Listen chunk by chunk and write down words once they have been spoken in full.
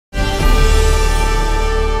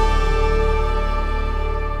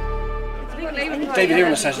David, here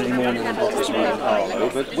on a Saturday morning in Office in Harlow,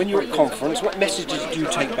 but when you were at conference, what messages did you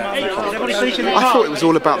take back from the conference? I thought it was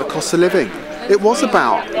all about the cost of living. It was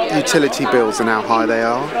about utility bills and how high they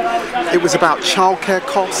are. It was about childcare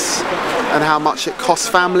costs and how much it costs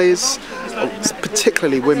families,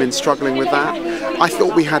 particularly women struggling with that. I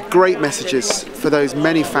thought we had great messages for those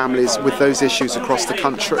many families with those issues across the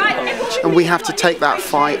country. And we have to take that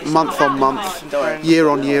fight month on month, year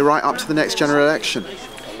on year, right up to the next general election.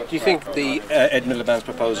 Do you think the Ed Miliband's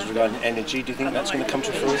proposal regarding energy, do you think that's going to come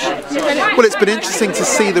to fruition? Well, it's been interesting to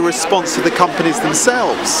see the response of the companies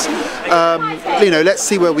themselves. Let's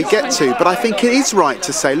see where we get to. But I think it is right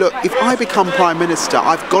to say, look, if I become Prime Minister,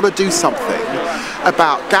 I've got to do something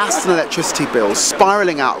about gas and electricity bills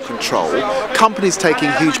spiralling out of control, companies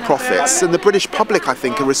taking huge profits, and the British public, I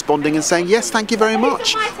think, are responding and saying, yes, thank you very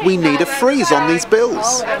much. We need a freeze on these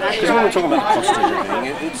bills. Because when we're talking about the cost of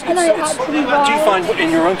living, do you find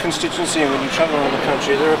in your own constituency and when you travel around the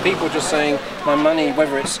country, there are people just saying, my money,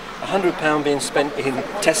 whether it's £100 being spent in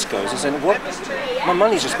Tesco's, they're saying, what? My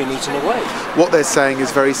money's just been eaten away. What they're saying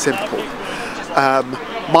is very simple.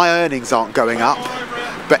 My earnings aren't going up,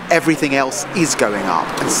 but everything else is going up,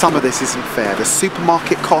 and some of this isn't fair. The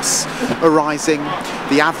supermarket costs are rising,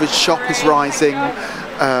 the average shop is rising,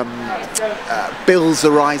 bills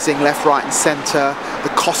are rising left, right and centre, the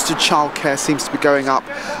cost of childcare seems to be going up,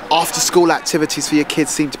 after school activities for your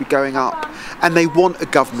kids seem to be going up, and they want a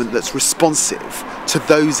government that's responsive to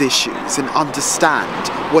those issues and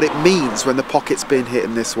understand what it means when the pocket's being hit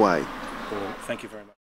in this way. Thank you very much.